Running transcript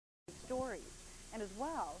And as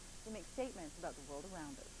well, they make statements about the world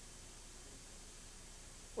around us.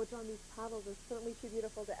 Well, John, these paddles are certainly too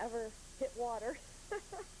beautiful to ever hit water.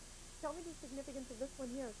 Tell me the significance of this one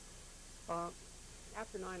here.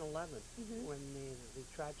 After 9/11, when the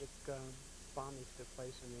tragic bombings took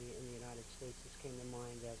place in the United States, this came to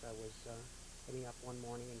mind as I was getting up one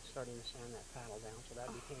morning and starting to sand that paddle down. So that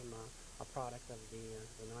became a product of the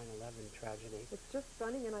 9/11 tragedy. It's just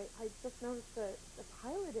stunning, and I just noticed the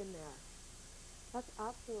pilot in there. That's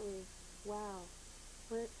absolutely, wow,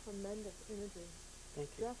 tremendous imagery. Thank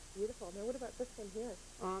you. Just beautiful. Now, what about this one here?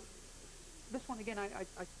 This one, again, I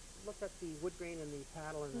looked at the wood grain and the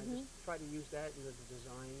paddle, and I just tried to use that in the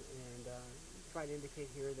design and try to indicate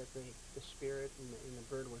here that the spirit and the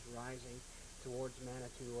bird was rising towards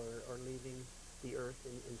Manitou or leaving the earth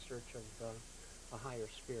in search of a higher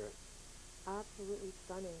spirit. Absolutely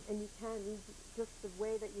stunning. And just the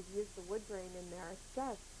way that you've used the wood grain in there, it's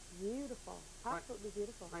just beautiful. Absolutely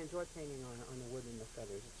beautiful. I enjoy painting on the wood and the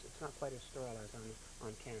feathers. It's not quite as sterile as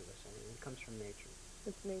on canvas. I mean, it comes from nature.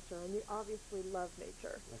 It's nature, and you obviously love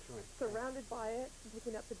nature. That's right. Surrounded by it,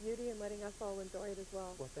 picking up the beauty and letting us all enjoy it as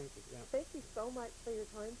well. Well, thank you. Yeah. Thank you so much for your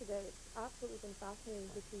time today. It's absolutely been fascinating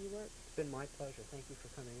to see you work. It's been my pleasure. Thank you for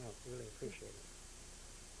coming out. Really appreciate it.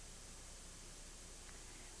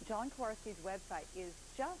 John Kowarski's website is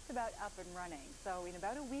just about up and running, so in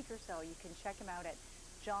about a week or so you can check him out at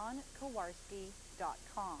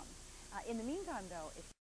johnkowarski.com. In the meantime, though, if